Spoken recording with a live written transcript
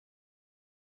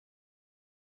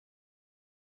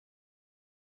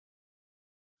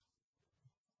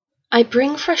I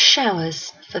bring fresh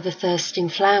showers for the thirsting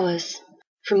flowers,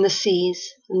 from the seas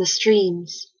and the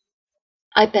streams.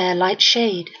 I bear light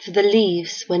shade for the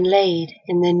leaves when laid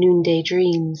in their noonday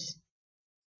dreams.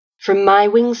 From my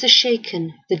wings are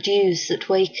shaken the dews that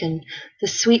waken the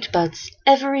sweet buds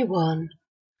every one,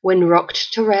 when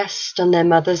rocked to rest on their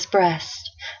mother's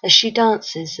breast as she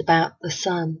dances about the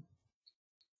sun.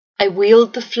 I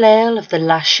wield the flail of the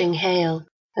lashing hail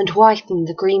and whiten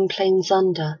the green plains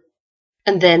under,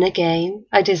 and then again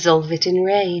I dissolve it in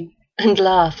rain and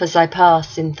laugh as I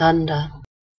pass in thunder.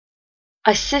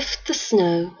 I sift the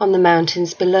snow on the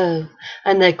mountains below,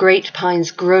 and their great pines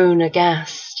groan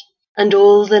aghast, and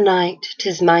all the night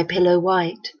 'tis my pillow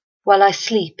white, while I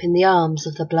sleep in the arms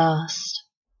of the blast.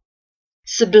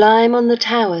 Sublime on the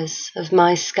towers of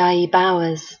my skiey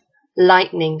bowers,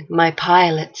 lightning my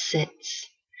pilot sits.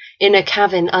 In a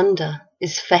cavern under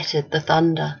is fettered the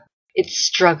thunder, it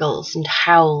struggles and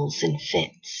howls in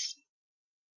fits.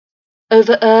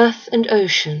 Over earth and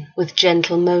ocean with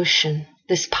gentle motion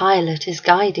this pilot is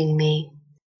guiding me,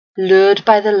 lured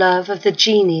by the love of the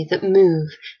genii that move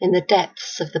in the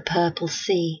depths of the purple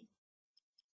sea.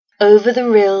 Over the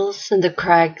rills and the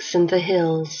crags and the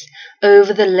hills,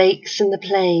 over the lakes and the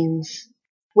plains,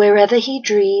 wherever he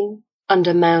dream,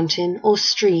 under mountain or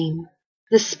stream,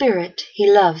 the spirit he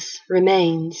loves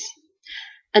remains.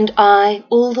 And I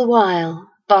all the while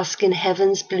bask in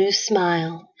heaven's blue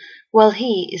smile, while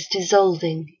he is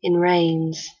dissolving in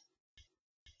rains.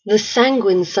 The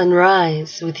sanguine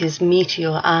sunrise with his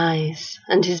meteor eyes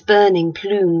and his burning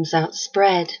plumes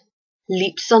outspread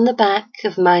leaps on the back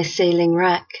of my sailing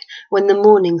rack when the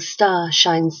morning star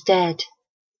shines dead.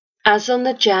 As on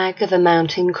the jag of a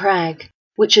mountain crag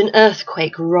which an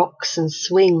earthquake rocks and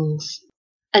swings,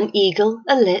 an eagle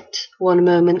alit one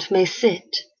moment may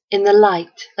sit in the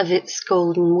light of its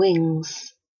golden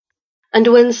wings. And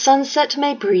when sunset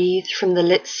may breathe from the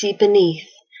lit sea beneath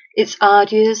its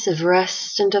ardours of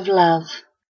rest and of love,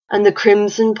 and the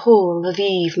crimson pall of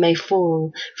eve may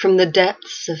fall from the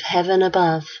depths of heaven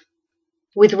above,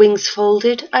 with wings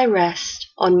folded I rest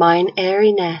on mine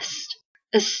airy nest,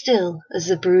 as still as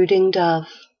a brooding dove.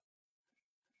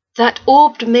 That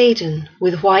orbed maiden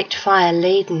with white fire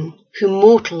laden, whom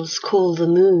mortals call the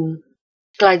moon,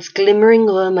 glides glimmering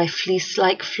o'er my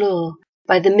fleece-like floor,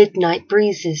 by the midnight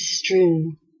breezes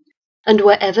strewn. And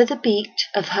wherever the beat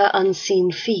of her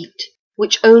unseen feet,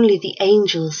 which only the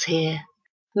angels hear,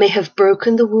 may have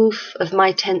broken the woof of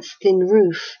my tent's thin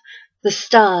roof, the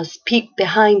stars peep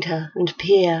behind her and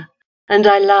peer, and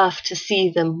I laugh to see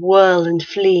them whirl and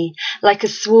flee like a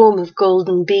swarm of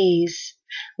golden bees,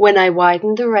 when I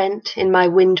widen the rent in my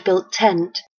wind-built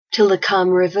tent, till the calm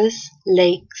rivers,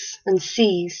 lakes, and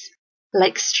seas,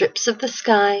 like strips of the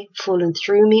sky fallen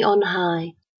through me on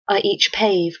high, are each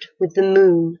paved with the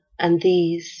moon and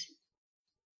these.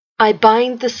 I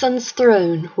bind the sun's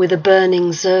throne with a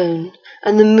burning zone,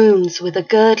 and the moon's with a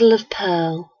girdle of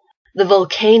pearl. The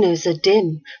volcanoes are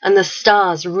dim, and the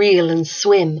stars reel and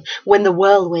swim, when the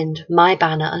whirlwind my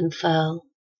banner unfurl.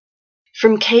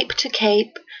 From cape to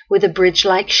cape, with a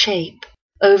bridge-like shape,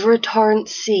 over a torrent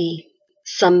sea,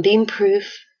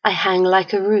 sunbeam-proof, I hang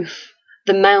like a roof,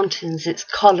 the mountains its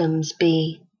columns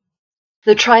be.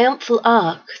 The triumphal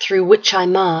arc through which I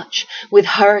march, with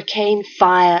hurricane,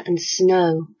 fire, and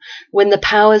snow, when the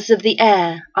powers of the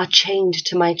air are chained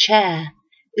to my chair,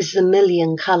 is the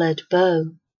million-coloured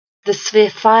bow. The sphere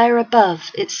fire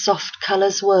above its soft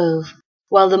colours wove,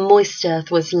 while the moist earth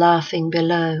was laughing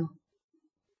below.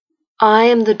 I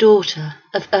am the daughter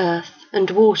of earth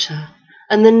and water,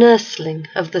 and the nursling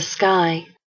of the sky.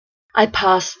 I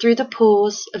pass through the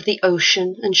pores of the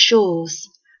ocean and shores.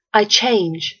 I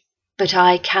change, but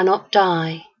I cannot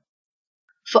die.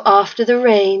 For after the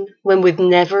rain, when with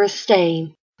never a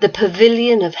stain, the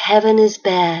pavilion of heaven is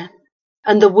bare,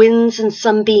 and the winds and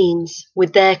sunbeams,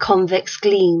 with their convex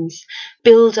gleams,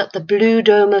 build up the blue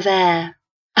dome of air,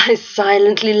 I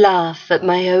silently laugh at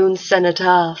my own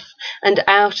cenotaph, and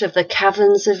out of the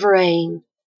caverns of rain,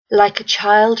 like a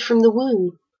child from the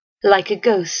womb, like a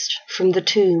ghost from the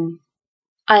tomb,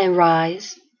 I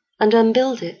arise and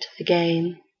unbuild it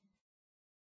again.